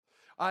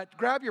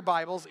Grab your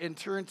Bibles and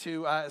turn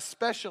to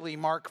especially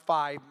Mark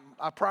 5.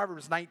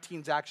 Proverbs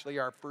 19 is actually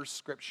our first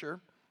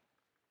scripture.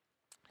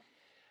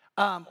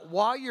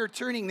 While you're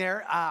turning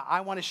there,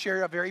 I want to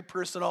share a very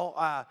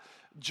personal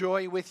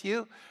joy with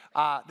you.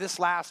 This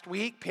last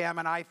week, Pam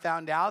and I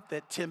found out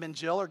that Tim and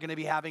Jill are going to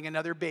be having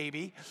another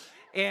baby.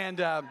 And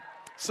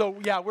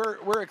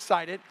we're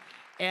excited.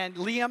 And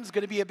Liam's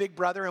going to be a big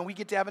brother, and we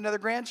get to have another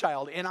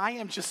grandchild. And I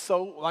am just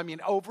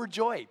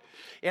overjoyed.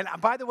 And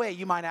by the way,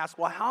 you might ask,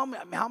 well,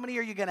 how many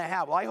are you going to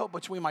have? Well, I hope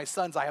between my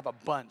sons I have a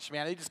bunch,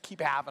 man. They just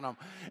keep having them.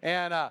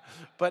 And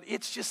but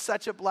it's just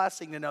such a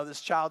blessing to know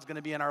this child's going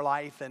to be in our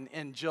life.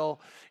 And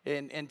Jill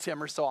and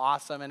Tim are so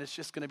awesome, and it's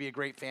just going to be a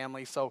great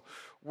family. So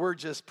we're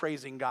just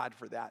praising God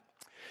for that.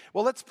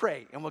 Well, let's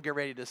pray, and we'll get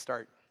ready to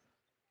start.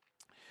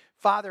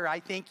 Father, I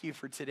thank you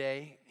for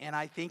today, and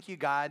I thank you,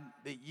 God,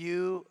 that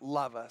you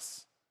love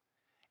us.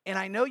 And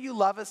I know you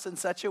love us in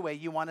such a way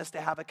you want us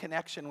to have a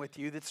connection with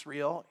you that's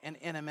real and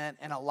intimate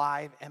and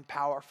alive and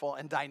powerful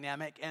and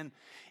dynamic.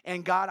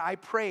 And God, I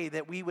pray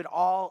that we would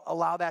all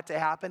allow that to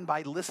happen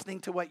by listening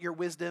to what your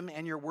wisdom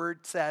and your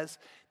word says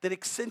that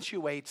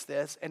accentuates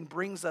this and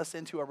brings us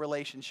into a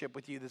relationship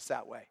with you that's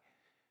that way.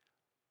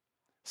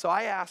 So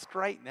I ask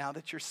right now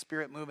that your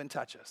Spirit move and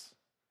touch us.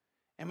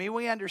 And may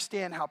we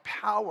understand how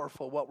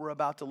powerful what we're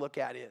about to look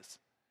at is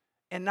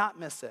and not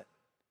miss it.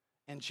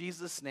 In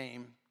Jesus'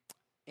 name,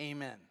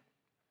 amen.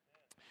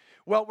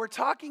 Well, we're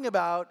talking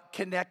about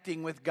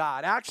connecting with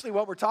God. Actually,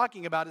 what we're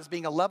talking about is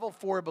being a level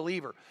 4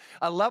 believer.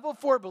 A level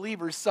 4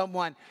 believer is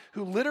someone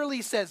who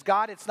literally says,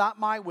 God, it's not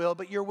my will,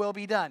 but your will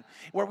be done.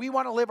 Where we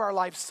want to live our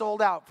life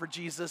sold out for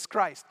Jesus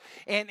Christ.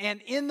 And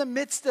in the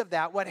midst of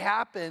that, what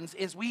happens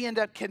is we end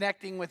up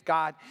connecting with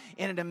God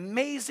in an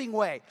amazing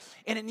way.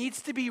 And it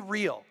needs to be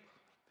real.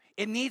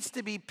 It needs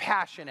to be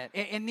passionate.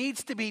 It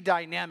needs to be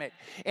dynamic.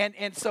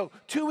 And so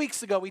 2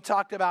 weeks ago, we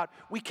talked about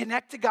we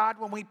connect to God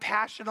when we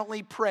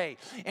passionately pray.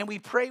 And we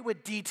pray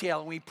with detail.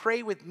 And we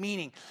pray with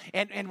meaning.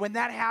 And when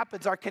that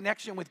happens, our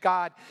connection with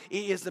God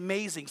is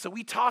amazing. So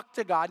we talk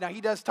to God. Now,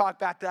 he does talk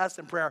back to us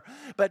in prayer.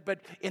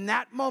 But in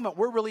that moment,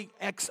 we're really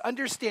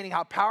understanding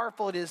how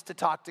powerful it is to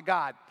talk to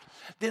God.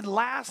 Then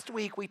last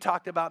week, we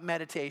talked about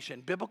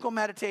meditation, biblical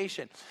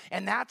meditation.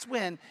 And that's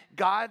when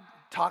God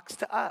talks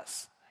to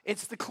us.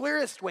 It's the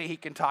clearest way he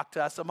can talk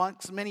to us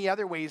amongst many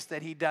other ways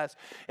that he does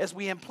as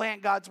we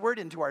implant God's word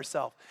into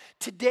ourselves.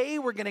 Today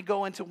we're going to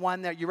go into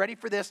one that, you ready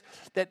for this?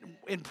 That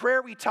in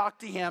prayer we talk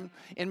to him,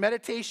 in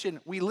meditation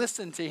we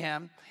listen to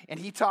him, and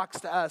he talks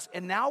to us.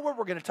 And now what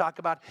we're going to talk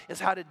about is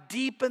how to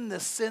deepen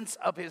the sense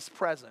of his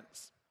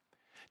presence.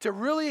 To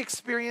really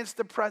experience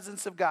the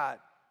presence of God.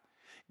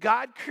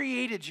 God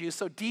created you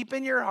so deep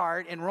in your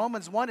heart, in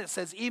Romans 1 it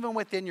says even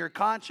within your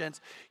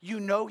conscience, you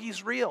know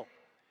he's real.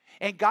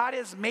 And God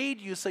has made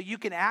you so you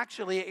can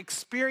actually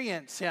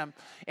experience him.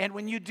 And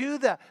when you do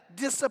the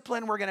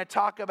discipline we're going to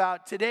talk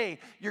about today,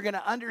 you're going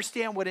to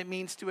understand what it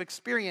means to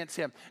experience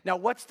him. Now,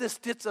 what's this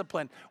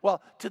discipline?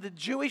 Well, to the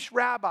Jewish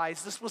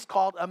rabbis, this was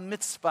called a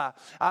mitzvah,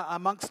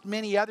 amongst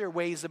many other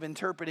ways of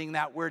interpreting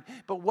that word.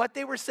 But what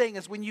they were saying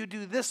is when you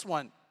do this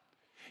one,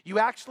 you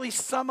actually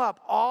sum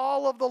up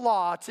all of the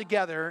law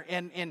together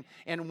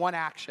in one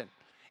action.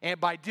 And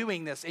by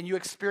doing this, and you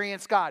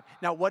experience God.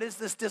 Now, what is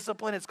this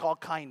discipline? It's called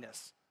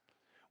kindness.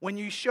 When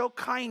you show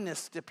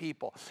kindness to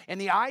people. And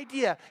the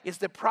idea is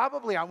that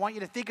probably, I want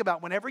you to think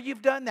about whenever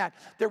you've done that,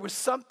 there was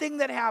something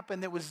that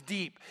happened that was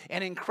deep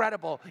and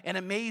incredible and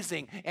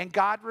amazing, and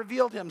God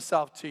revealed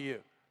himself to you.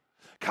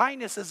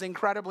 Kindness is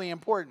incredibly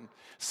important.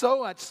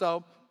 So much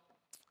so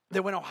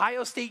that when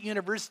Ohio State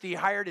University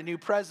hired a new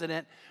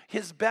president,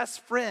 his best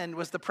friend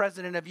was the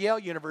president of Yale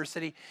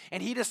University,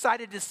 and he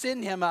decided to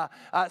send him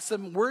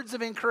some words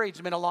of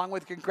encouragement along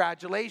with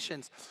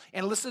congratulations.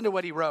 And listen to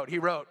what he wrote.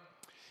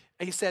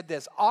 He said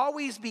this,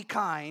 always be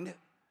kind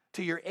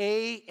to your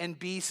A and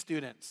B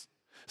students.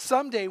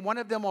 Someday, one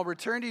of them will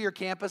return to your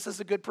campus as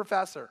a good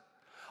professor.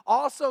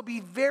 Also, be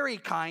very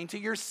kind to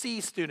your C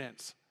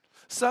students.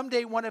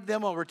 Someday, one of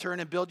them will return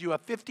and build you a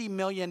 $50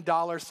 million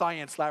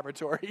science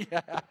laboratory.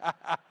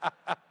 I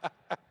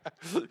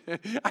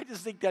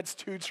just think that's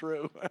too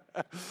true.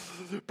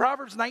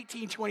 Proverbs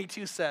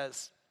 19:22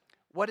 says,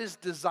 what is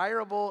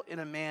desirable in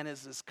a man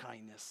is his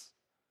kindness.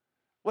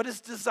 What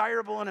is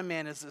desirable in a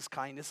man is this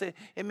kindness.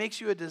 It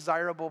makes you a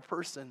desirable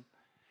person.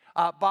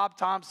 Bob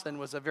Thompson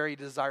was a very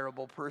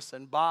desirable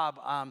person. Bob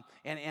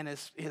and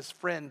his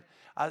friend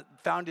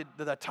founded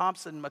the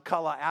Thompson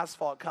McCullough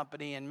Asphalt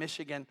Company in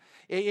Michigan.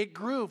 It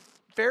grew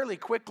fairly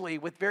quickly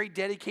with very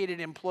dedicated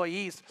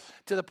employees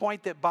to the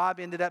point that Bob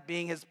ended up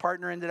being, his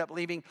partner ended up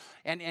leaving,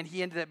 and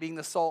he ended up being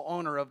the sole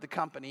owner of the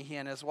company, he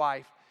and his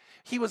wife.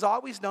 He was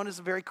always known as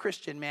a very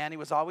Christian man. He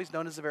was always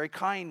known as a very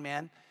kind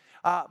man.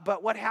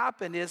 But what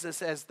happened is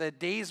as the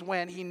days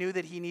went, he knew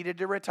that he needed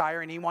to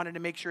retire and he wanted to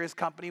make sure his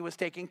company was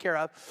taken care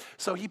of.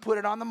 So he put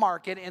it on the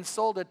market and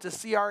sold it to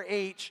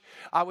CRH,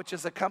 which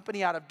is a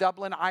company out of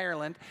Dublin,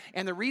 Ireland.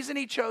 And the reason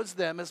he chose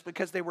them is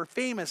because they were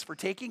famous for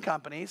taking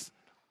companies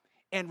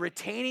and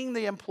retaining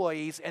the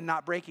employees and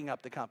not breaking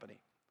up the company.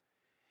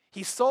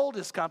 He sold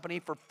his company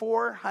for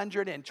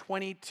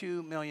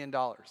 $422 million.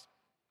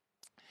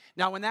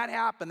 Now, when that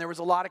happened, there was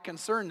a lot of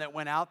concern that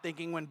went out,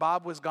 thinking when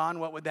Bob was gone,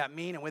 what would that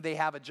mean, and would they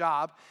have a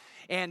job?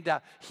 And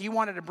he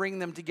wanted to bring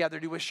them together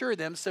to assure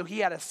them, so he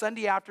had a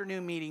Sunday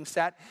afternoon meeting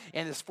set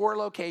in his 4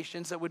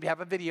 locations that would have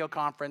a video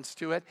conference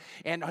to it,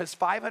 and his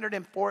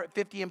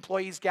 550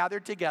 employees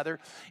gathered together,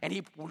 and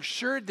he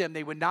assured them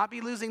they would not be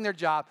losing their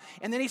job.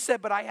 And then he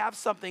said, but I have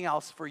something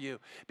else for you.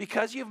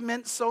 Because you've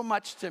meant so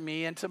much to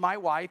me and to my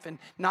wife, and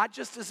not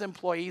just as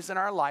employees in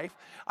our life,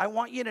 I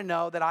want you to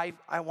know that I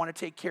want to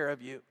take care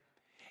of you.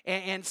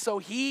 And so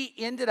he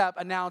ended up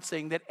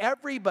announcing that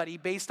everybody,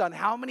 based on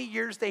how many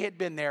years they had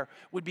been there,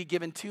 would be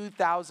given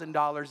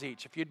 $2,000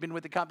 each. If you'd been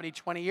with the company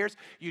 20 years,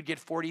 you'd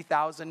get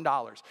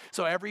 $40,000.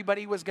 So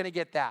everybody was going to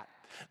get that.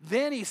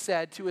 Then he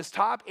said to his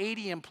top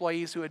 80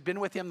 employees who had been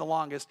with him the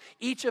longest,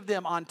 each of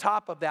them on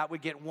top of that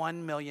would get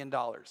 $1 million.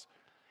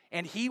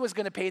 And he was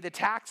going to pay the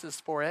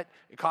taxes for it.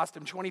 It cost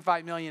him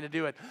 $25 million to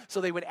do it. So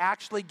they would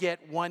actually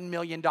get $1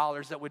 million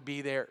that would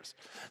be theirs.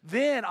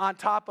 Then on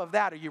top of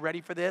that, are you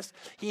ready for this?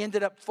 He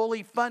ended up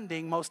fully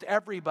funding most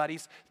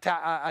everybody's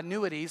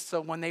annuities.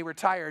 So when they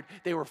retired,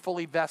 they were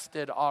fully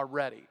vested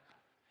already.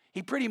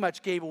 He pretty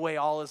much gave away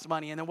all his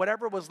money. And then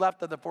whatever was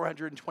left of the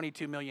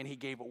 $422 million, he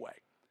gave away.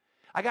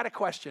 I got a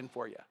question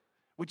for you.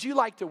 Would you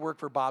like to work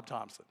for Bob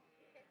Thompson?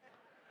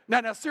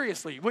 No,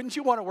 seriously, wouldn't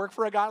you want to work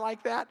for a guy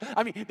like that?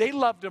 I mean, they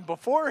loved him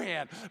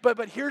beforehand.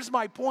 But here's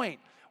my point.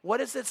 What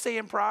does it say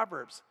in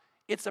Proverbs?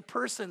 It's a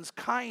person's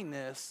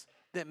kindness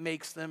that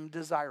makes them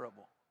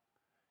desirable.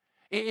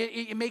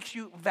 It makes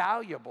you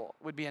valuable,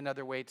 would be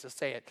another way to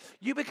say it.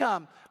 You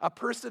become a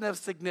person of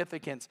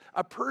significance,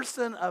 a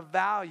person of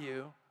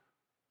value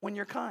when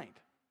you're kind.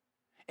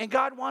 And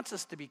God wants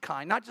us to be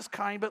kind, not just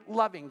kind, but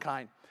loving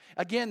kind.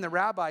 Again, the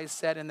rabbis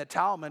said in the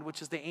Talmud,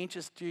 which is the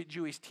ancient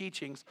Jewish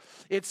teachings,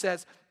 it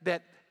says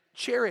that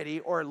charity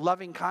or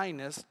loving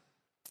kindness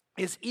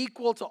is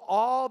equal to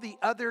all the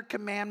other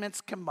commandments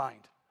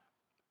combined.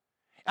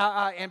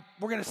 And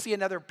we're going to see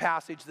another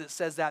passage that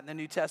says that in the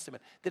New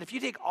Testament, that if you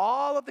take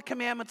all of the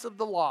commandments of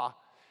the law,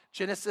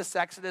 Genesis,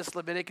 Exodus,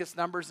 Leviticus,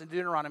 Numbers, and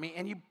Deuteronomy,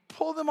 and you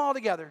pull them all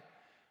together,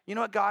 you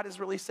know what God is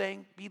really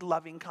saying? Be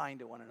loving kind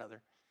to one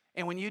another.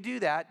 And when you do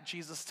that,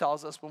 Jesus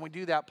tells us, when we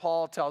do that,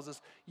 Paul tells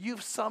us,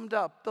 you've summed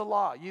up the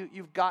law.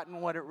 You've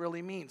gotten what it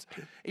really means.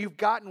 You've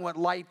gotten what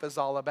life is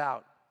all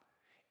about.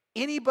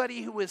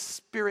 Anybody who is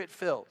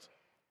spirit-filled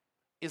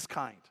is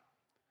kind,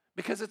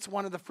 because it's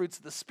one of the fruits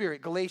of the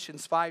Spirit.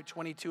 Galatians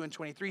 5:22 and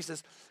 23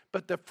 says,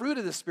 but the fruit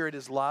of the Spirit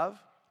is love,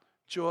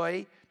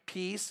 joy,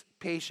 peace,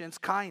 patience,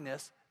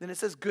 kindness. Then it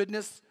says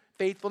goodness,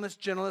 faithfulness,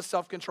 gentleness,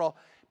 self-control.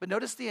 But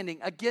notice the ending,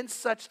 against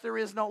such there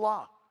is no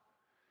law.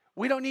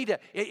 We don't need to,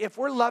 if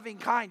we're loving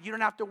kind, you don't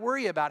have to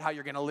worry about how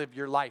you're going to live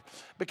your life,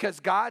 because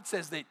God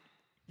says that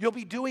you'll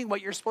be doing what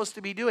you're supposed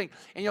to be doing,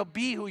 and you'll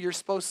be who you're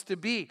supposed to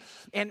be.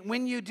 And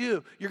when you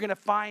do, you're going to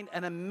find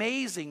an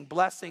amazing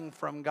blessing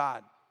from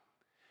God.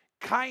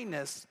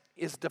 Kindness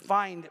is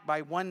defined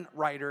by one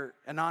writer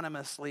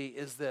anonymously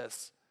is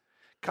this: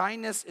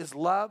 kindness is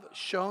love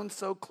shown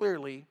so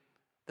clearly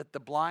that the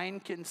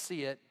blind can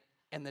see it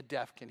and the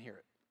deaf can hear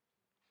it.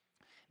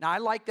 Now, I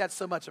like that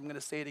so much, I'm going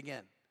to say it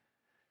again.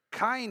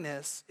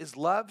 Kindness is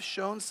love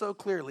shown so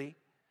clearly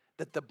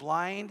that the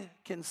blind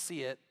can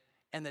see it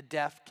and the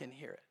deaf can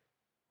hear it.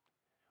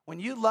 When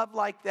you love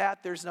like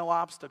that, there's no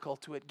obstacle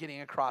to it getting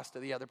across to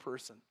the other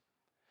person.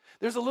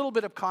 There's a little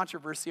bit of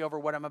controversy over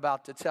what I'm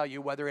about to tell you,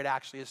 whether it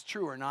actually is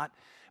true or not,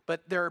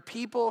 but there are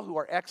people who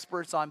are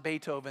experts on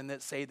Beethoven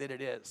that say that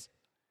it is.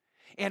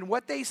 And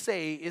what they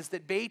say is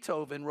that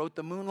Beethoven wrote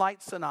the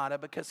Moonlight Sonata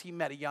because he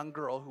met a young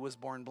girl who was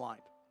born blind,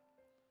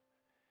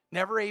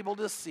 never able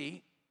to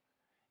see.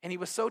 And he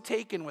was so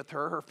taken with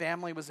her, her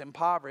family was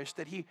impoverished,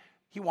 that he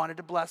wanted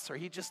to bless her.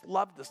 He just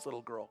loved this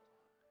little girl.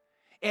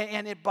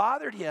 And it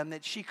bothered him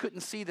that she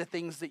couldn't see the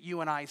things that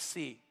you and I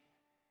see.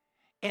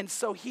 And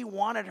so he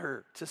wanted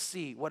her to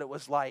see what it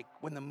was like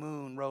when the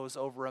moon rose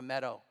over a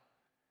meadow,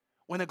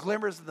 when the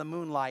glimmers of the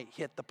moonlight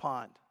hit the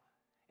pond,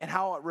 and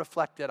how it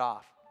reflected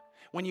off.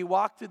 When you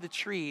walked through the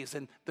trees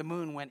and the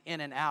moon went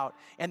in and out,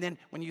 and then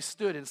when you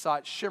stood and saw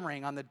it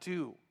shimmering on the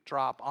dew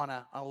drop on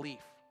a leaf.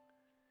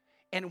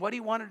 And what he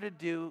wanted to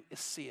do is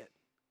see it.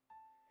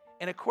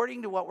 And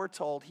according to what we're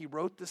told, he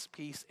wrote this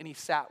piece and he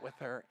sat with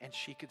her and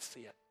she could see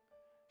it.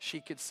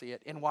 She could see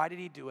it. And why did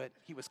he do it?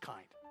 He was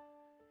kind.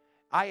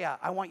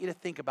 I want you to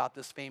think about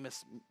this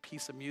famous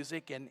piece of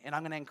music, and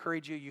I'm going to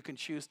encourage you, you can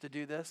choose to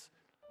do this.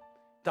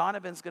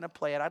 Donovan's going to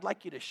play it. I'd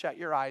like you to shut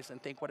your eyes and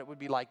think what it would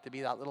be like to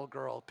be that little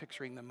girl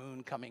picturing the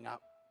moon coming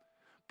up,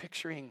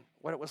 picturing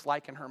what it was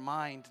like in her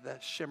mind, the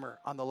shimmer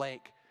on the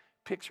lake,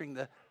 picturing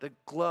the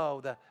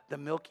glow, the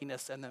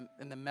milkiness and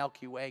the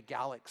Milky Way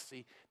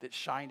galaxy that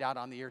shined out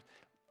on the earth.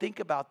 Think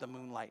about the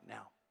moonlight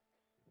now.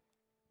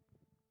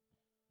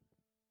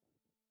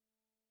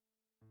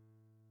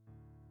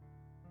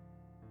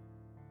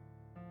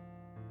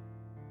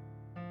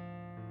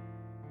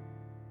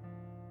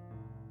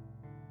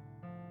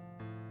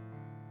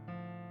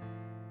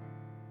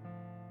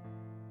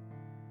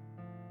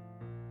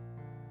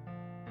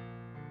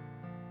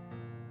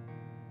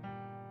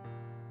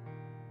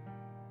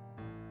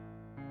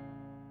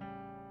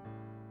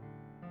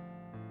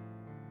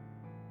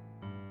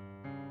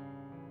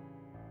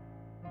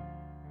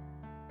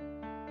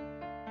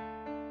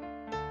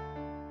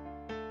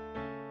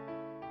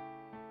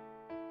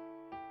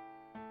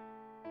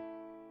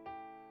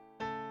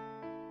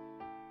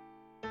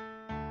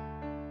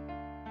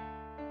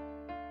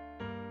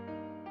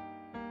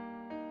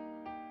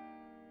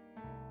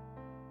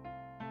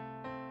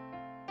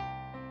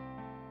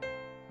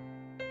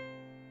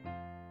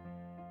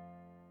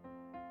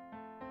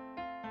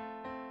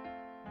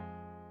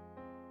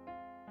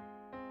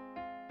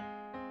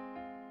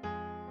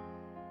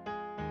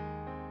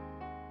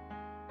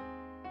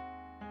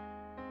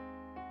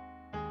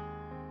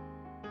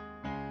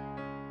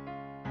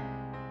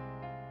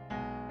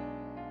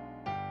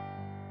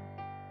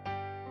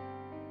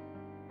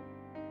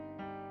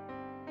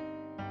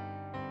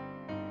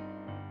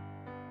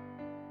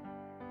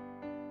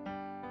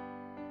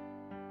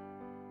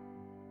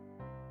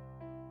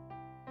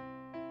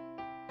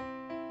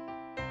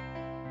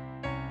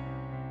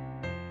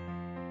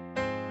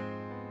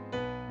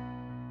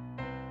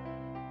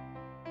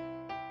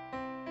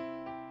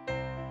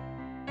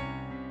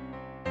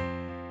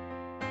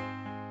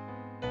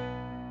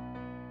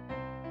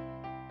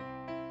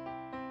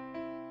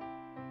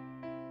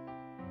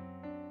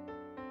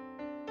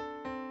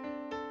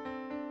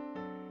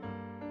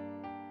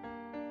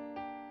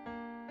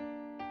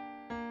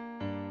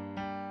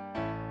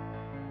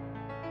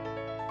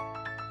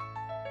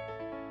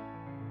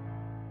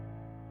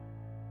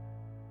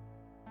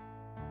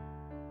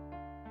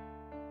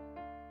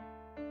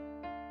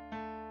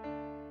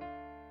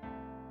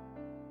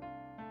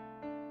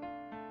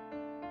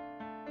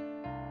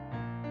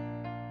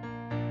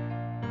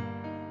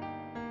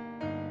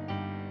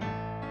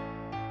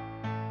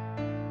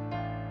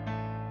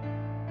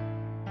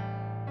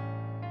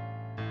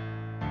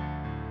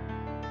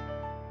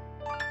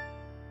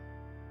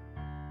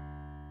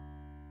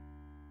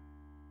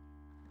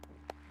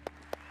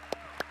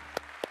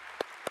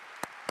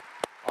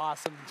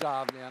 Awesome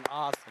job, man.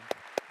 Awesome.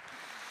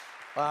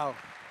 Wow.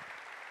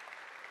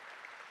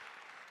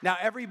 Now,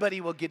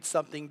 everybody will get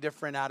something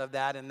different out of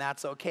that, and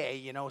that's okay.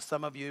 You know,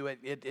 some of you,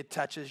 it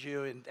touches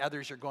you, and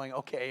others are going,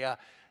 okay.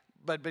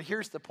 But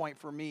here's the point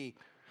for me.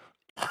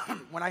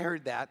 When I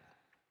heard that,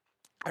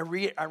 I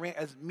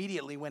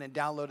immediately went and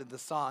downloaded the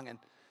song and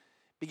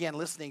began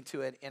listening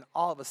to it, and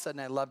all of a sudden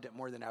I loved it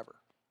more than ever.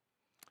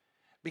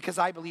 Because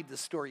I believe the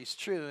story is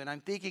true, and I'm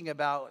thinking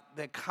about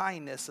the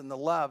kindness and the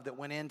love that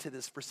went into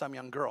this for some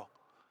young girl.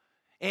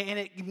 And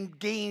it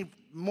gained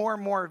more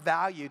and more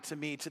value to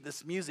me, to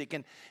this music.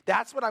 And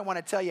that's what I want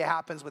to tell you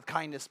happens with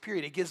kindness,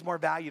 period. It gives more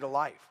value to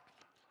life.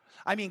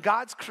 I mean,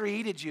 God's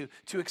created you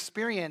to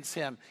experience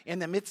him in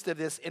the midst of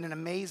this in an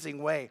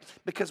amazing way.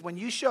 Because when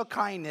you show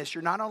kindness,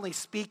 you're not only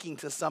speaking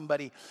to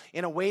somebody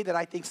in a way that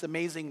I think is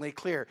amazingly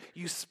clear.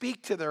 You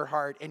speak to their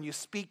heart and you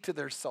speak to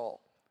their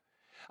soul.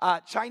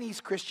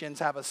 Chinese Christians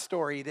have a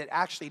story that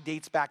actually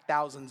dates back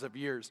thousands of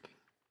years.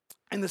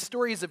 And the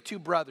stories of two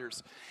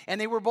brothers,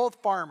 and they were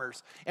both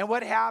farmers. And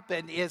what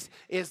happened is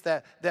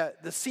the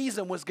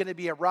season was going to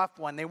be a rough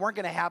one. They weren't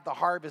going to have the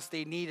harvest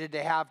they needed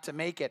to have to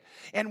make it.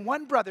 And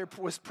one brother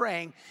was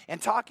praying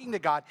and talking to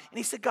God, and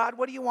he said, God,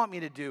 what do you want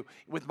me to do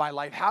with my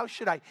life? How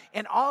should I?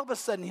 And all of a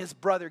sudden, his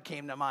brother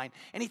came to mind.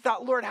 And he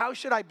thought, Lord, how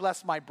should I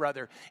bless my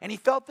brother? And he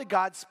felt that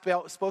God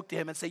spoke to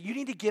him and said, you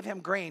need to give him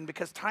grain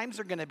because times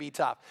are going to be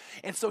tough.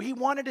 And so he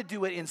wanted to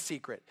do it in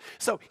secret.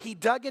 So he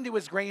dug into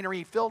his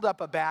granary, filled up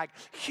a bag,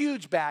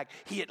 huge bag.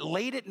 He had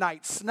late at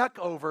night snuck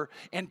over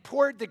and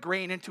poured the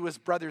grain into his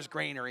brother's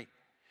granary.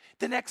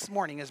 The next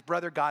morning, his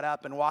brother got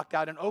up and walked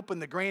out and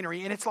opened the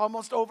granary, and it's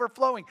almost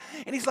overflowing.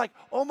 And he's like,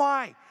 oh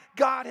my,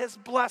 God has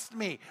blessed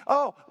me.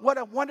 Oh, what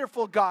a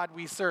wonderful God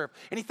we serve.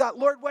 And he thought,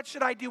 Lord, what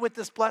should I do with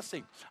this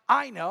blessing?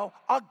 I know,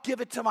 I'll give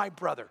it to my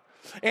brother.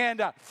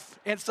 And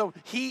so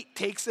he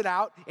takes it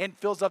out and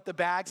fills up the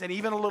bags and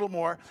even a little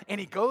more. And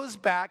he goes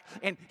back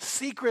and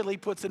secretly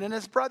puts it in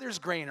his brother's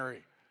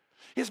granary.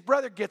 His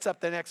brother gets up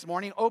the next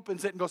morning,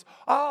 opens it, and goes,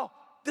 oh,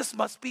 this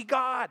must be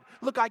God.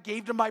 Look, I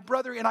gave to my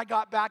brother, and I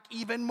got back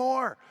even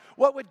more.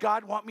 What would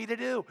God want me to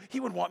do? He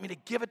would want me to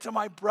give it to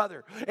my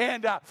brother.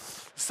 And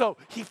so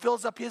he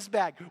fills up his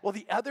bag. Well,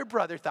 the other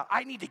brother thought,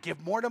 I need to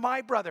give more to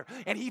my brother.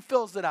 And he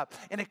fills it up.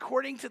 And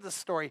according to the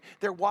story,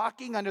 they're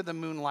walking under the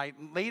moonlight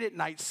late at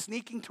night,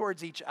 sneaking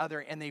towards each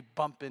other, and they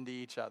bump into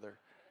each other.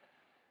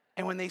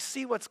 And when they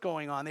see what's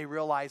going on, they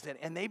realize it,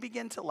 and they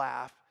begin to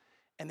laugh,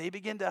 and they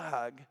begin to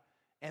hug,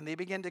 and they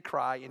begin to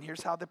cry, and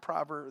here's how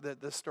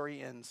the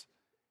story ends.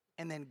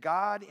 And then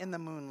God in the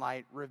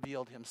moonlight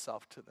revealed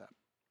himself to them.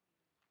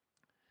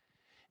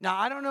 Now,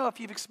 I don't know if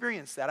you've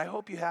experienced that. I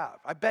hope you have.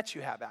 I bet you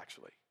have,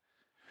 actually.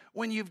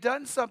 When you've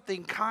done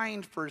something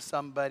kind for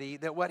somebody,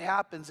 that what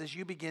happens is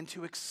you begin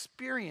to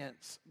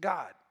experience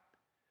God.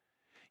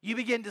 You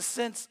begin to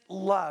sense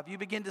love. You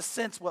begin to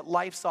sense what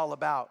life's all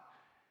about.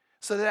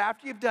 So that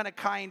after you've done a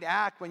kind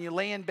act, when you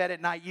lay in bed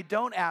at night, you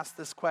don't ask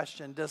this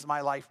question, does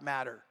my life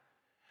matter?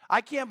 I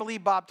can't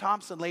believe Bob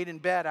Thompson laid in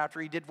bed after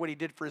he did what he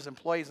did for his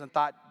employees and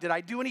thought, did I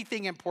do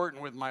anything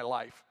important with my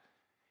life?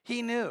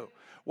 He knew.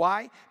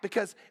 Why?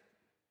 Because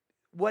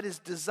what is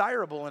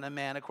desirable in a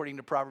man, according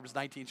to Proverbs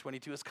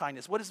 19:22, is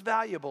kindness. What is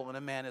valuable in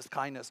a man is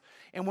kindness.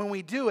 And when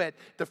we do it,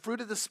 the fruit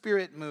of the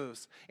Spirit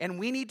moves. And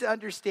we need to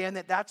understand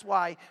that that's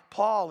why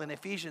Paul in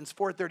Ephesians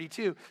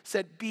 4:32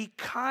 said, be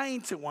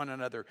kind to one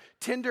another,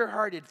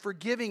 tenderhearted,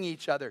 forgiving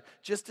each other,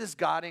 just as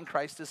God in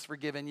Christ has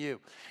forgiven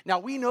you. Now,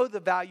 we know the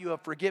value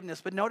of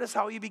forgiveness, but notice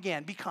how he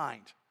began. Be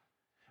kind.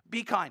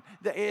 Be kind.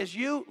 As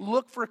you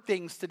look for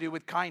things to do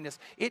with kindness,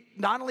 it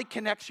not only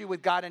connects you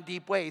with God in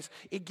deep ways,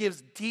 it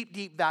gives deep,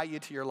 deep value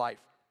to your life.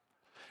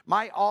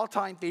 My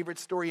all-time favorite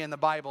story in the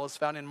Bible is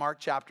found in Mark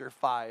chapter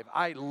 5.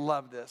 I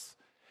love this.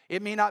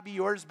 It may not be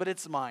yours, but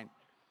it's mine.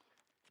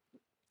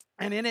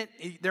 And in it,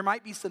 there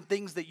might be some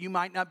things that you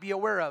might not be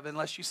aware of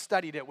unless you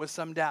studied it with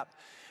some depth.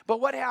 But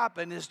what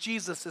happened is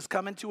Jesus has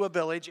come into a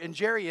village, and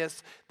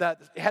Jairus, the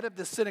head of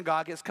the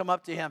synagogue, has come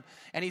up to him,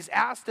 and he's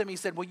asked him, he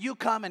said, will you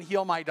come and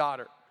heal my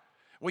daughter?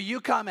 Will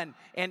you come and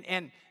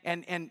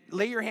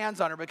lay your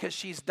hands on her because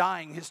she's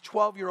dying, his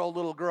 12-year-old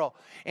little girl.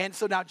 And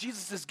so now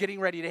Jesus is getting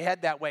ready to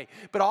head that way.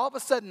 But all of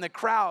a sudden the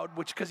crowd,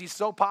 which because he's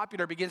so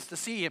popular, begins to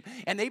see him.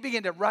 And they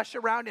begin to rush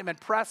around him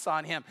and press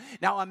on him.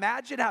 Now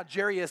imagine how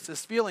Jairus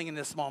is feeling in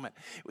this moment.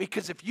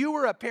 Because if you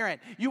were a parent,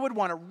 you would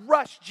want to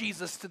rush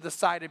Jesus to the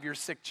side of your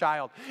sick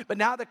child. But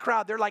now the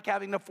crowd, they're like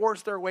having to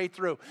force their way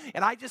through.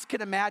 And I just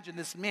can imagine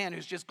this man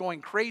who's just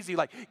going crazy,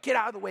 like, get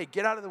out of the way,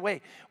 get out of the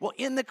way. Well,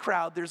 in the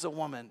crowd, there's a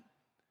woman.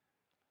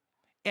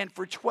 And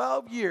for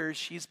 12 years,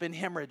 she's been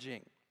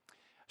hemorrhaging.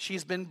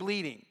 She's been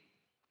bleeding.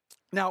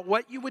 Now,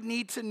 what you would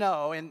need to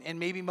know, and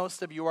maybe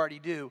most of you already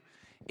do,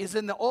 is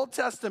in the Old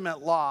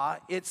Testament law,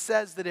 it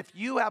says that if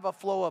you have a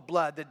flow of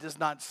blood that does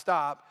not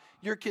stop,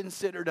 you're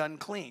considered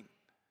unclean.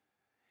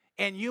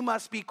 And you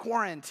must be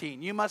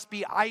quarantined. You must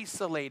be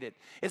isolated.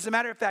 As a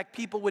matter of fact,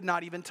 people would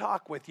not even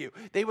talk with you.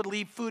 They would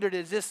leave food at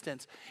a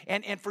distance.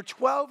 And for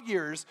 12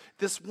 years,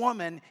 this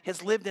woman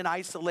has lived in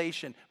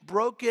isolation,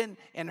 broken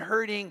and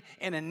hurting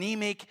and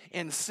anemic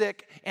and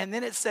sick. And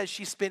then it says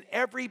she spent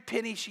every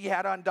penny she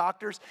had on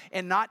doctors,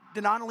 and not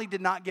only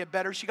did not get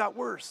better, she got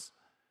worse.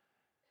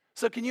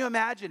 So can you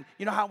imagine,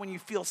 how when you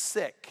feel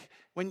sick,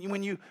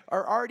 when you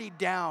are already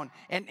down,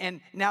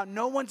 and now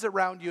no one's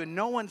around you and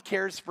no one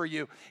cares for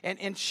you,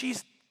 and she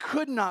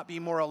could not be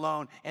more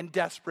alone and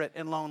desperate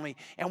and lonely.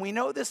 And we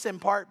know this in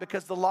part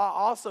because the law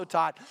also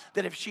taught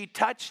that if she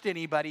touched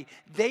anybody,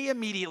 they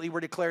immediately were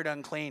declared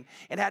unclean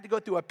and had to go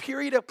through a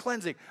period of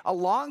cleansing, a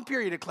long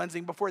period of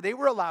cleansing before they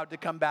were allowed to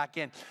come back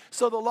in.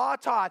 So the law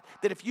taught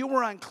that if you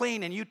were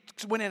unclean and you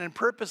went in and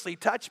purposely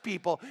touched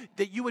people,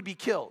 that you would be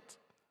killed.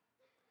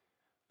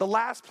 The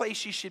last place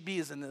she should be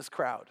is in this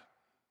crowd.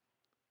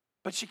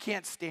 But she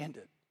can't stand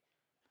it.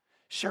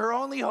 Her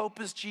only hope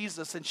is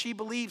Jesus, and she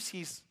believes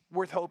he's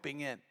worth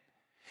hoping in.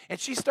 And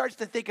she starts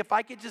to think, if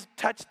I could just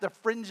touch the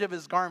fringe of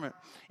his garment.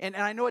 And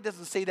I know it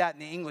doesn't say that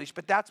in the English,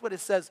 but that's what it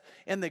says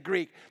in the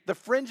Greek. The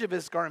fringe of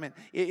his garment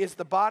is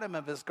the bottom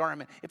of his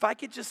garment. If I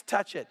could just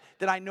touch it,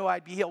 then I know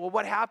I'd be healed. Well,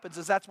 what happens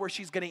is that's where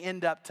she's going to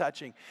end up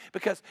touching.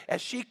 Because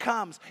as she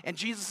comes and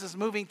Jesus is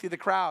moving through the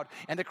crowd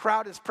and the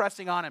crowd is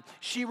pressing on him,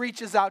 she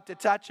reaches out to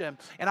touch him.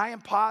 And I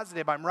am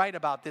positive, I'm right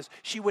about this,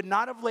 she would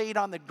not have laid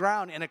on the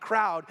ground in a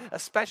crowd,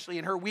 especially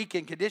in her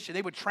weakened condition.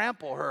 They would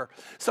trample her.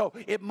 So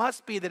it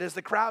must be that as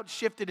the crowd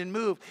shifted and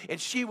moved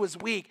and she was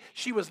weak,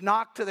 she was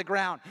knocked to the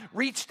ground,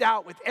 reached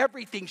out with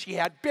everything she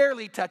had,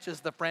 barely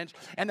touches the fringe,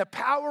 and the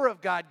power of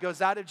God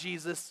goes out of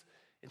Jesus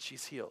and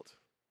she's healed.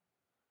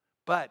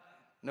 But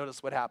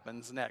notice what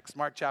happens next.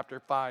 Mark chapter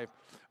 5,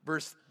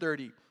 verse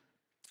 30.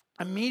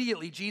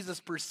 Immediately, Jesus,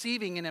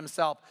 perceiving in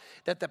himself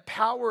that the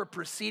power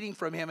proceeding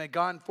from him had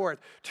gone forth,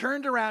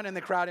 turned around in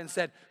the crowd and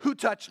said, "Who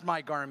touched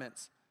my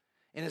garments?"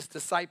 And his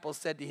disciples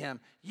said to him,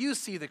 "You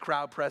see the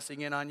crowd pressing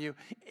in on you,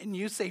 and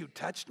you say, 'Who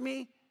touched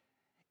me?'"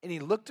 And he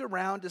looked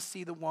around to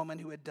see the woman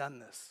who had done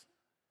this.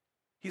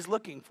 He's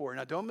looking for her.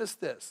 Now, don't miss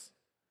this.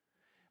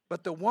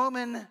 But the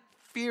woman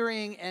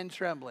fearing and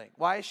trembling.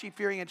 Why is she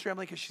fearing and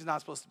trembling? Because she's not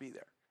supposed to be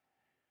there.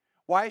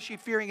 Why is she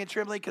fearing and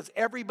trembling? Because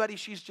everybody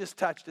she's just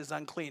touched is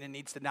unclean and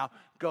needs to now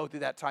go through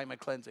that time of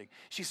cleansing.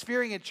 She's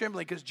fearing and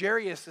trembling because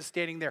Jairus is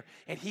standing there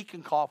and he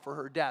can call for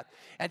her death.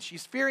 And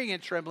she's fearing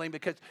and trembling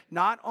because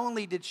not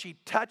only did she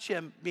touch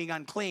him being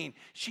unclean,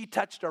 she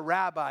touched a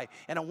rabbi.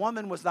 And a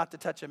woman was not to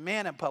touch a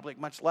man in public,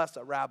 much less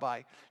a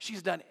rabbi.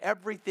 She's done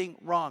everything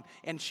wrong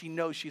and she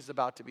knows she's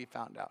about to be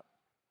found out.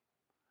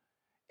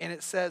 And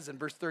it says in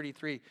verse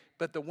 33,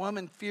 but the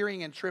woman,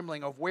 fearing and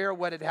trembling of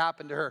what had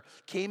happened to her,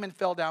 came and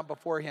fell down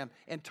before him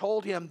and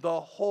told him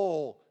the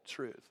whole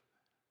truth.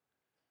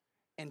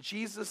 And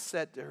Jesus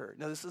said to her,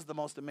 now this is the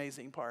most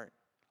amazing part,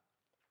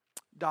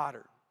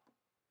 daughter,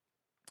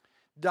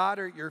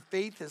 your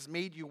faith has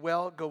made you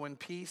well. Go in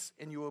peace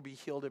and you will be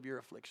healed of your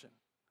affliction.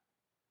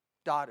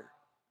 Daughter.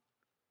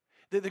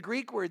 The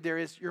Greek word there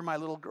is, you're my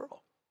little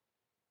girl.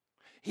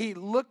 He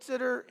looked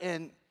at her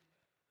and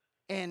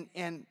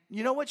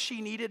you know what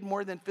she needed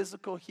more than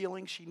physical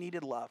healing? She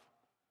needed love.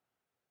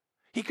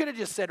 He could have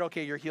just said,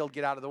 okay, you're healed,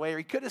 get out of the way. Or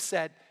he could have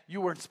said,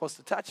 you weren't supposed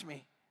to touch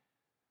me.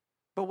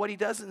 But what he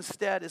does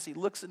instead is he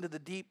looks into the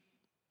deep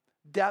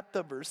depth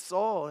of her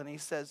soul and he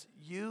says,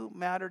 you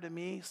matter to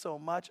me so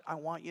much. I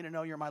want you to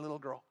know you're my little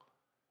girl.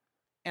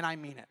 And I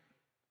mean it.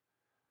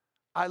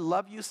 I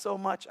love you so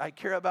much. I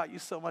care about you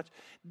so much.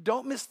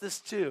 Don't miss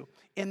this too.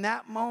 In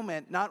that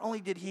moment, not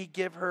only did he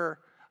give her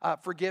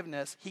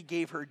forgiveness, he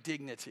gave her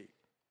dignity.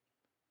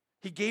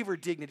 He gave her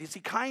dignity. See,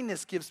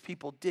 kindness gives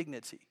people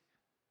dignity.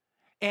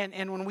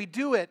 And when we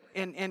do it,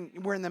 and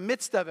we're in the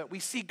midst of it, we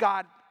see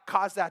God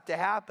cause that to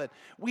happen.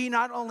 We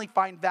not only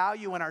find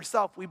value in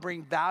ourselves, we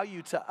bring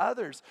value to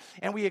others.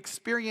 And we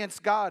experience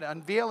God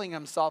unveiling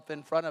himself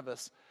in front of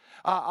us.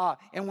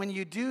 And when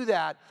you do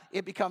that,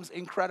 it becomes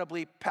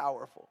incredibly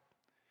powerful.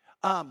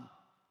 Pam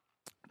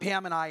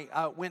and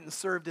I went and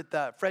served at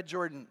the Fred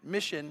Jordan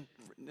Mission,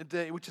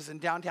 which is in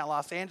downtown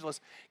Los Angeles,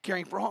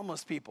 caring for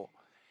homeless people.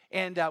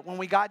 And when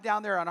we got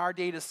down there on our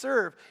day to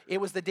serve, it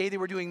was the day they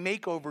were doing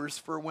makeovers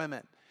for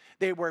women.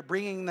 They were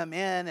bringing them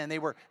in and they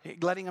were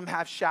letting them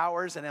have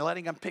showers and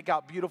letting them pick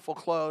out beautiful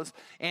clothes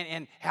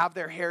and have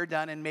their hair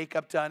done and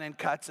makeup done and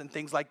cuts and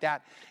things like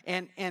that.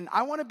 And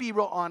I want to be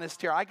real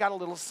honest here. I got a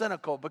little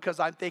cynical because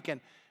I'm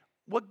thinking,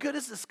 what good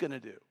is this going to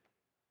do?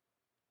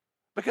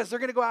 Because they're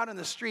going to go out in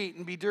the street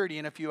and be dirty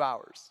in a few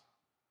hours.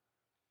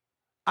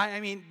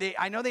 I mean,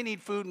 I know they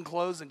need food and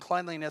clothes and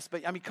cleanliness,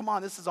 but I mean, come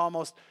on, this is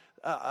almost,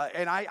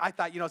 and I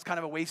thought, it's kind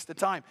of a waste of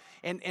time.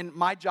 And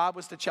my job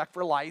was to check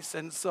for lice,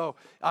 and so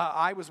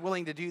I was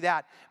willing to do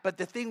that. But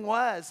the thing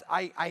was,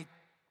 I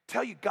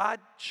tell you, God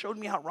showed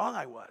me how wrong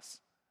I was.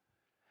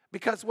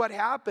 Because what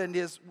happened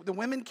is the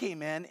women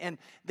came in, and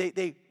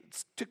they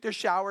took their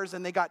showers,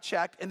 and they got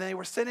checked, and then they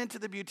were sent into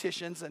the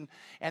beauticians,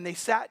 and they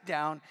sat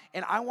down,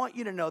 and I want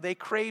you to know they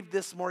craved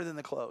this more than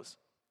the clothes.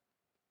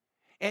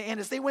 And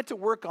as they went to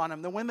work on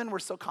him, the women were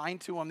so kind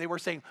to him. They were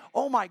saying,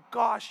 oh my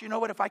gosh, you know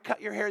what? If I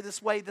cut your hair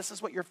this way, this is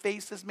what your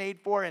face is made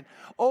for. And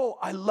oh,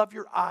 I love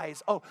your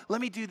eyes. Oh, let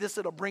me do this.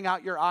 It'll bring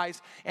out your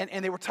eyes.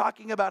 And they were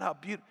talking about how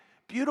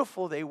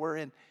beautiful they were.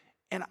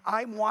 And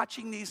I'm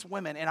watching these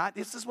women, and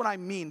this is what I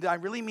mean. I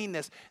really mean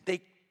this.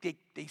 They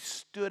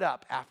stood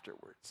up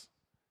afterwards.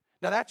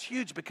 Now that's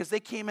huge because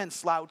they came in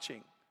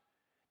slouching.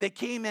 They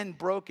came in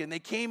broken. They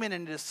came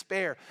in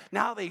despair.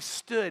 Now they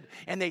stood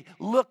and they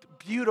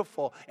looked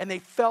beautiful and they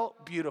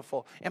felt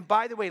beautiful. And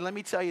by the way, let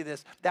me tell you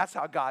this. That's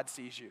how God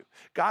sees you.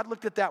 God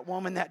looked at that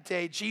woman that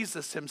day,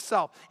 Jesus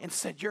himself, and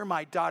said, you're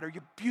my daughter.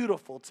 You're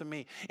beautiful to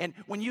me. And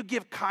when you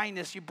give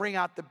kindness, you bring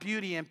out the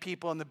beauty in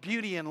people and the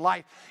beauty in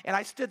life. And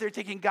I stood there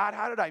thinking, God,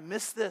 how did I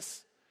miss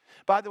this?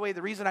 By the way,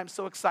 the reason I'm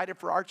so excited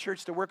for our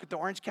church to work with the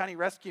Orange County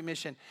Rescue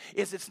Mission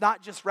is it's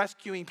not just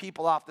rescuing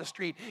people off the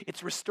street,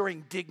 it's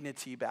restoring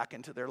dignity back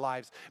into their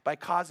lives by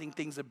causing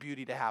things of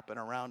beauty to happen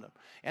around them.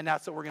 And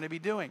that's what we're going to be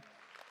doing.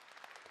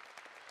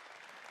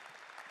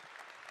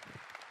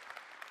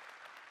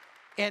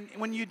 And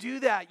when you do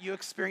that, you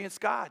experience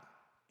God.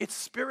 It's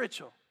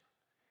spiritual.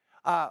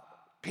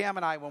 Pam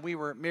and I, when we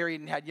were married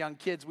and had young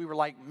kids, we were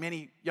like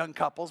many young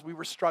couples. We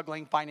were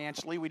struggling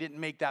financially. We didn't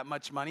make that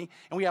much money.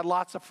 And we had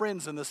lots of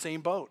friends in the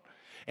same boat.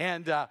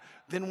 And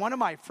then one of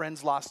my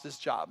friends lost his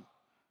job.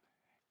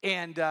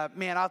 And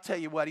man, I'll tell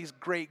you what, he's a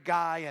great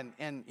guy.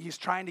 And he's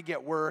trying to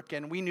get work.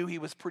 And we knew he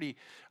was pretty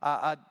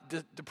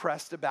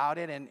depressed about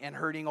it and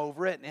hurting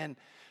over it. And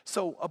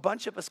so a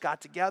bunch of us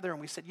got together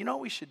and we said, you know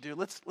what we should do?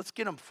 Let's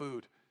get him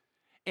food.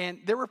 And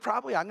there were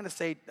probably, I'm going to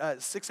say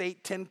 6,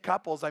 8, 10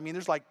 couples. I mean,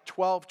 there's like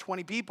 12,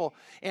 20 people.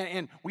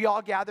 And we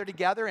all gathered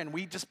together and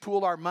we just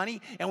pooled our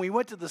money and we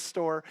went to the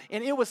store.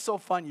 And it was so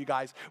fun, you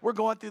guys. We're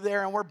going through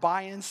there and we're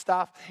buying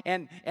stuff.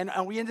 And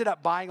we ended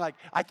up buying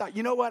I thought,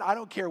 you know what? I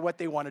don't care what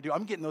they want to do.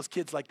 I'm getting those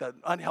kids like the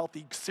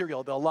unhealthy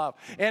cereal they'll love.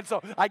 And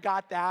so I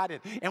got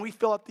that and we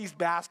fill up these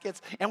baskets.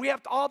 And we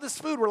have all this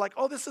food. We're like,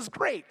 oh, this is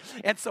great.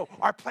 And so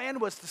our plan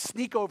was to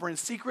sneak over and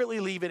secretly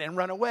leave it and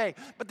run away.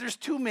 But there's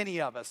too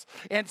many of us.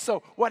 And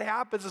so what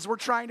happens is we're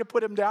trying to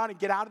put him down and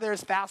get out of there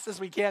as fast as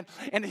we can.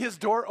 And his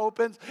door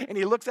opens and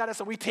he looks at us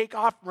and we take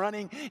off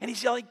running and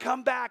he's yelling,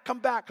 come back, come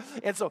back.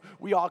 And so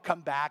we all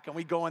come back and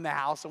we go in the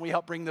house and we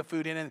help bring the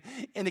food in.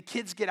 And the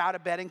kids get out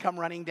of bed and come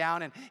running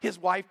down. And his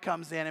wife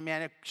comes in and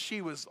man,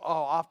 she was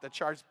off the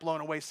charts, blown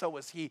away. So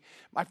was he.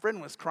 My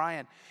friend was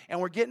crying.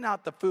 And we're getting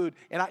out the food.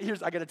 And I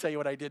got to tell you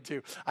what I did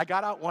too. I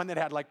got out one that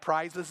had like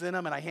prizes in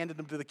them and I handed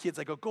them to the kids.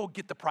 I go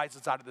get the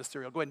prizes out of the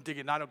cereal. Go ahead and dig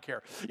it. And I don't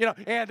care.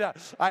 And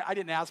I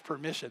didn't ask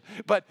permission.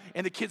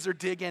 And the kids are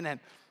digging, and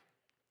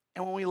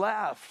when we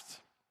left,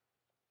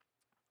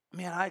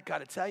 man, I got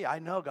to tell you, I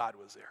know God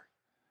was there.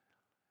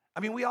 I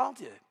mean, we all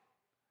did.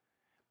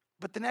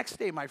 But the next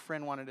day, my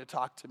friend wanted to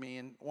talk to me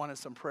and wanted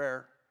some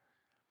prayer.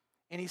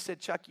 And he said,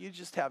 Chuck, you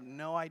just have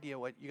no idea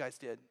what you guys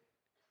did.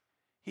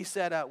 He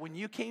said, when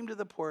you came to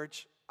the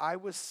porch, I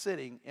was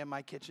sitting at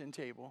my kitchen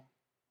table.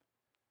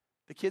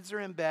 The kids are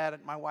in bed,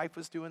 and my wife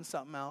was doing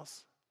something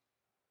else.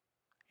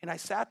 And I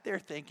sat there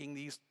thinking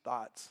these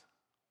thoughts.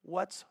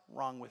 What's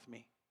wrong with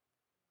me?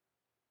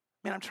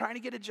 Man, I'm trying to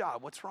get a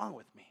job. What's wrong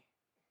with me?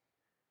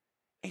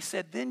 He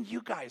said, then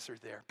you guys are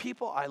there.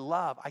 People I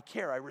love, I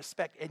care, I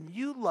respect, and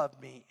you love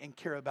me and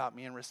care about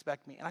me and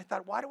respect me. And I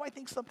thought, why do I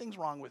think something's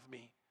wrong with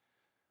me?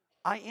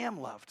 I am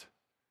loved.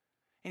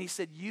 And he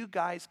said, you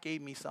guys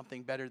gave me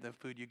something better than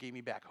food. You gave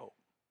me back hope.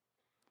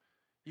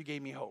 You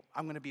gave me hope.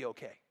 I'm going to be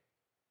okay.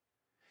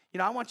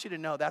 I want you to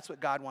know that's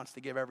what God wants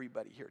to give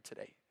everybody here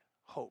today,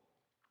 hope.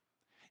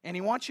 And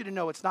he wants you to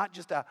know it's not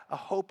just a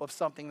hope of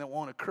something that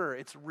won't occur.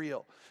 It's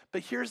real.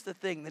 But here's the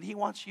thing, that he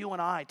wants you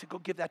and I to go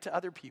give that to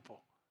other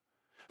people.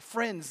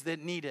 Friends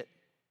that need it.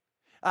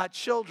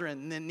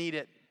 Children that need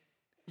it.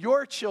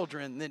 Your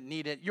children that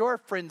need it. Your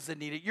friends that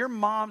need it. Your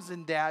moms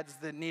and dads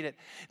that need it.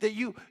 That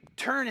you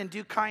turn and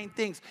do kind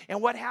things.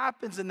 And what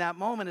happens in that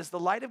moment is the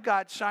light of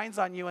God shines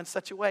on you in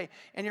such a way.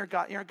 And you're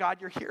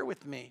God, you're here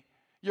with me.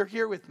 You're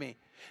here with me.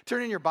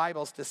 Turn in your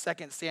Bibles to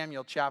 2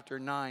 Samuel chapter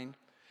 9.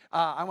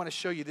 I want to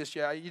show you this.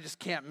 You just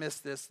can't miss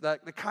this.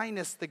 The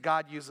kindness that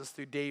God uses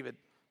through David.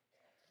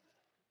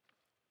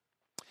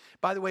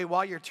 By the way,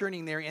 while you're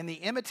turning there, in The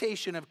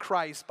Imitation of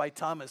Christ by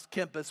Thomas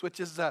Kempis,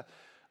 which is a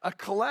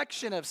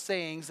collection of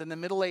sayings in the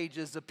Middle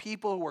Ages of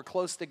people who were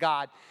close to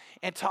God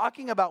and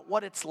talking about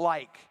what it's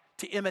like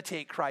to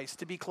imitate Christ,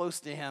 to be close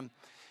to him,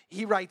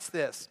 he writes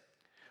this: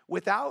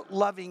 without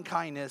loving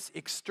kindness,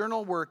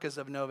 external work is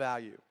of no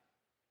value.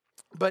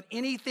 But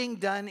anything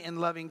done in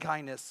loving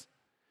kindness,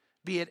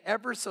 be it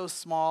ever so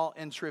small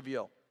and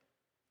trivial,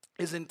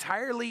 is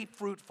entirely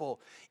fruitful,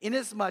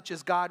 inasmuch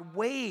as God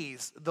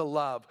weighs the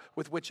love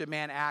with which a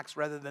man acts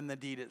rather than the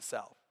deed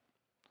itself.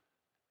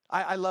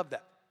 I love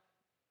that.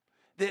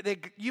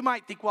 You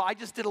might think, well, I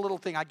just did a little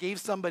thing. I gave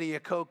somebody a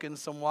Coke and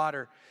some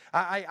water.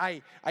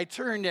 I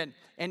turned and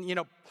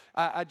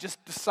I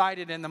just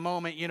decided in the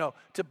moment,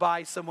 to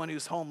buy someone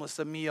who's homeless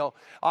a meal.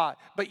 But,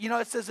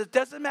 it says it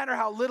doesn't matter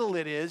how little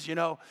it is,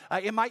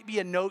 it might be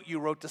a note you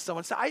wrote to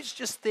someone. So I was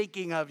just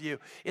thinking of you.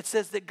 It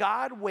says that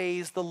God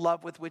weighs the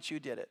love with which you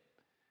did it.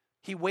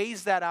 He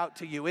weighs that out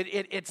to you.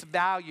 It's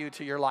value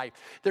to your life.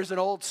 There's an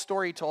old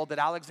story told that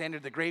Alexander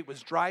the Great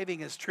was driving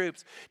his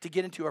troops to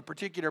get into a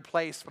particular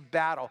place for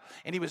battle,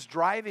 and he was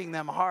driving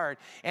them hard.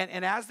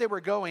 And as they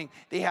were going,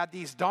 they had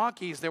these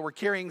donkeys that were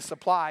carrying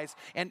supplies,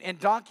 and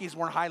donkeys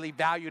weren't highly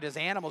valued as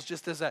animals,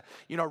 just as a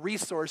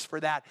resource for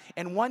that.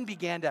 And one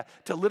began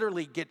to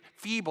literally get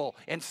feeble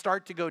and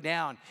start to go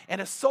down.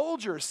 And a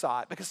soldier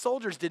saw it, because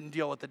soldiers didn't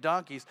deal with the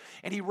donkeys,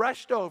 and he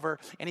rushed over,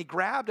 and he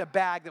grabbed a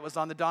bag that was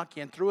on the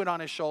donkey and threw it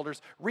on his shoulders,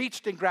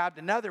 reached and grabbed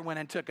another one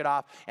and took it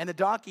off. And the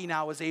donkey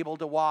now was able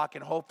to walk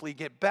and hopefully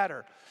get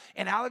better.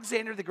 And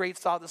Alexander the Great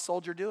saw the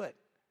soldier do it.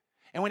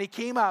 And when he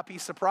came up, he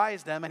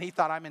surprised him, and he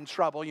thought, I'm in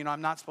trouble.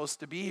 I'm not supposed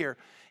to be here.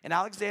 And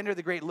Alexander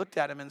the Great looked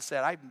at him and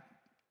said,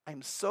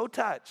 I'm so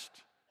touched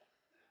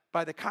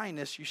by the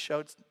kindness you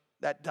showed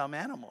that dumb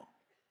animal.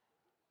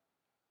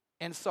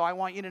 And so I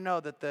want you to know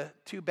that the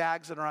 2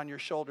 bags that are on your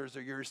shoulders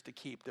are yours to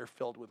keep. They're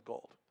filled with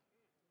gold.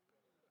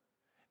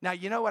 Now,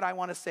 you know what I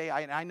want to say?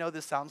 I know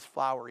this sounds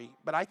flowery,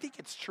 but I think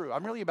it's true. I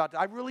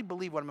really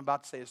believe what I'm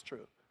about to say is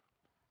true.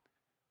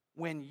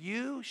 When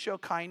you show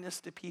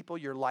kindness to people,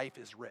 your life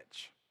is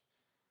rich.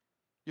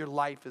 Your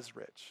life is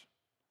rich.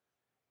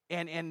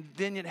 And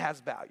then it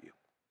has value.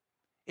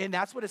 And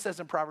that's what it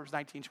says in Proverbs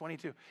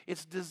 19:22.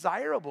 It's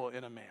desirable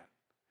in a man.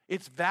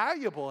 It's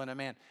valuable in a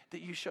man that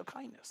you show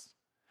kindness.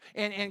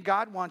 And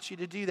God wants you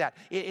to do that.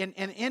 And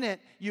in it,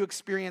 you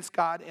experience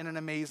God in an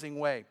amazing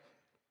way.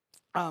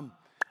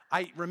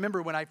 I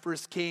remember when I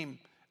first came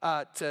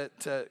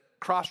to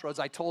Crossroads,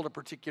 I told a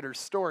particular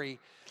story,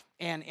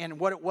 and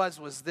what it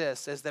was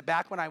this, is that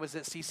back when I was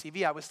at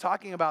CCV, I was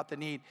talking about the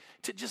need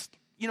to just,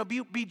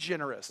 be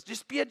generous.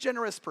 Just be a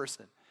generous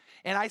person.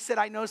 And I said,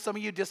 I know some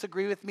of you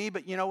disagree with me,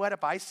 but you know what?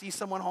 If I see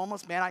someone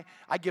homeless, man,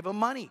 I give them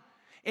money.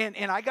 And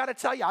I got to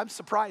tell you, I'm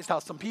surprised how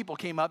some people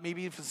came up,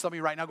 maybe even some of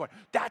you right now going,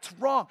 that's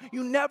wrong.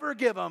 You never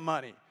give them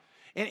money.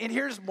 And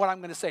here's what I'm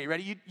going to say.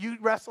 Ready? You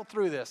wrestle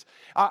through this.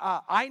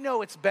 I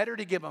know it's better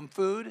to give them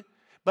food,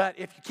 but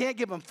if you can't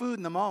give them food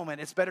in the moment,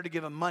 it's better to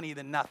give them money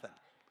than nothing.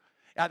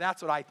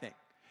 That's what I think.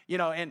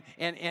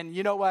 And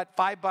you know what?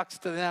 $5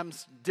 to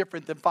them's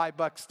different than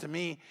 $5 to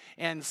me.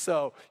 And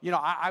so,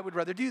 I would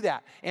rather do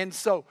that. And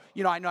so,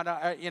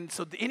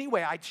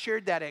 anyway, I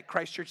shared that at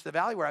Christ Church of the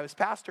Valley where I was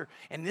pastor.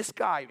 And this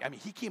guy,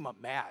 he came up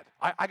mad.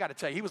 I got to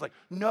tell you, he was like,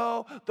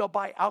 no, they'll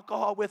buy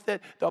alcohol with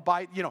it. They'll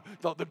buy,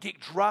 they'll get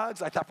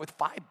drugs. I thought with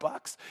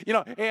 $5,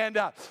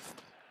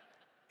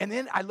 and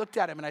then I looked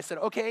at him and I said,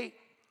 okay,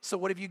 so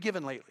what have you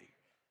given lately?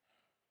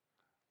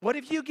 What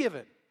have you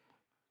given?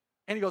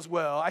 And he goes,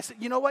 well, I said,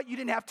 you know what? You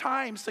didn't have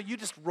time, so you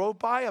just rode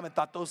by them and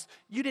thought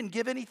you didn't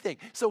give anything.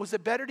 So was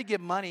it better to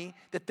give money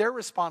that they're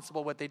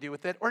responsible what they do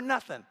with it or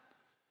nothing? And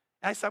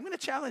I said, I'm going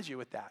to challenge you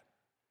with that.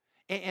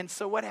 And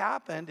so what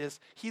happened is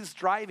he's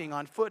driving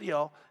on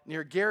Foothill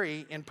near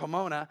Gary in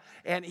Pomona,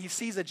 and he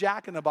sees a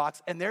Jack in the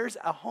Box, and there's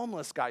a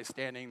homeless guy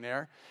standing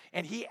there.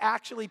 And he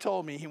actually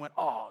told me, he went,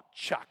 oh,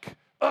 Chuck.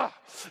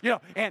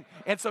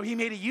 And so he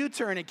made a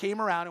U-turn and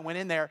came around and went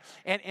in there,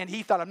 and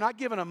he thought, I'm not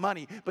giving him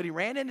money, but he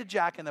ran into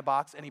Jack in the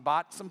Box, and he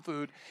bought some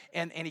food,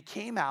 and he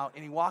came out,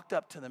 and he walked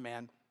up to the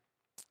man,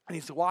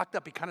 and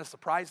he kind of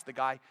surprised the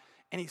guy,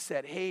 and he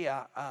said, hey,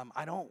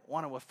 I don't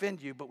want to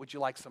offend you, but would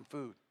you like some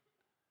food?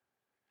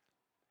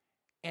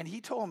 And he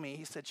told me,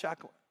 he said,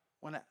 Chuck,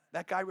 when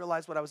that guy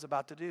realized what I was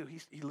about to do,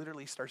 he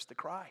literally starts to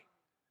cry,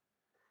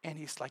 and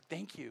he's like,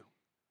 thank you.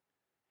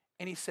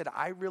 And he said,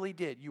 I really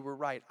did. You were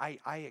right.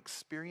 I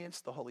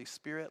experienced the Holy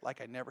Spirit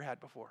like I never had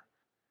before.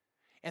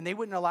 And they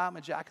wouldn't allow him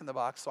a Jack in the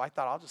Box, so I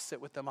thought I'll just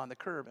sit with them on the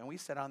curb. And we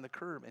sat on the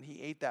curb, and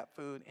he ate that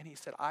food, and he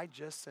said, I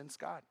just sensed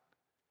God.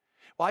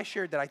 Well, I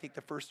shared that I think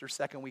the first or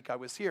second week I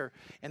was here.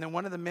 And then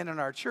one of the men in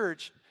our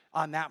church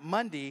on that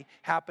Monday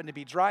happened to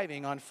be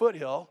driving on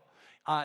Foothill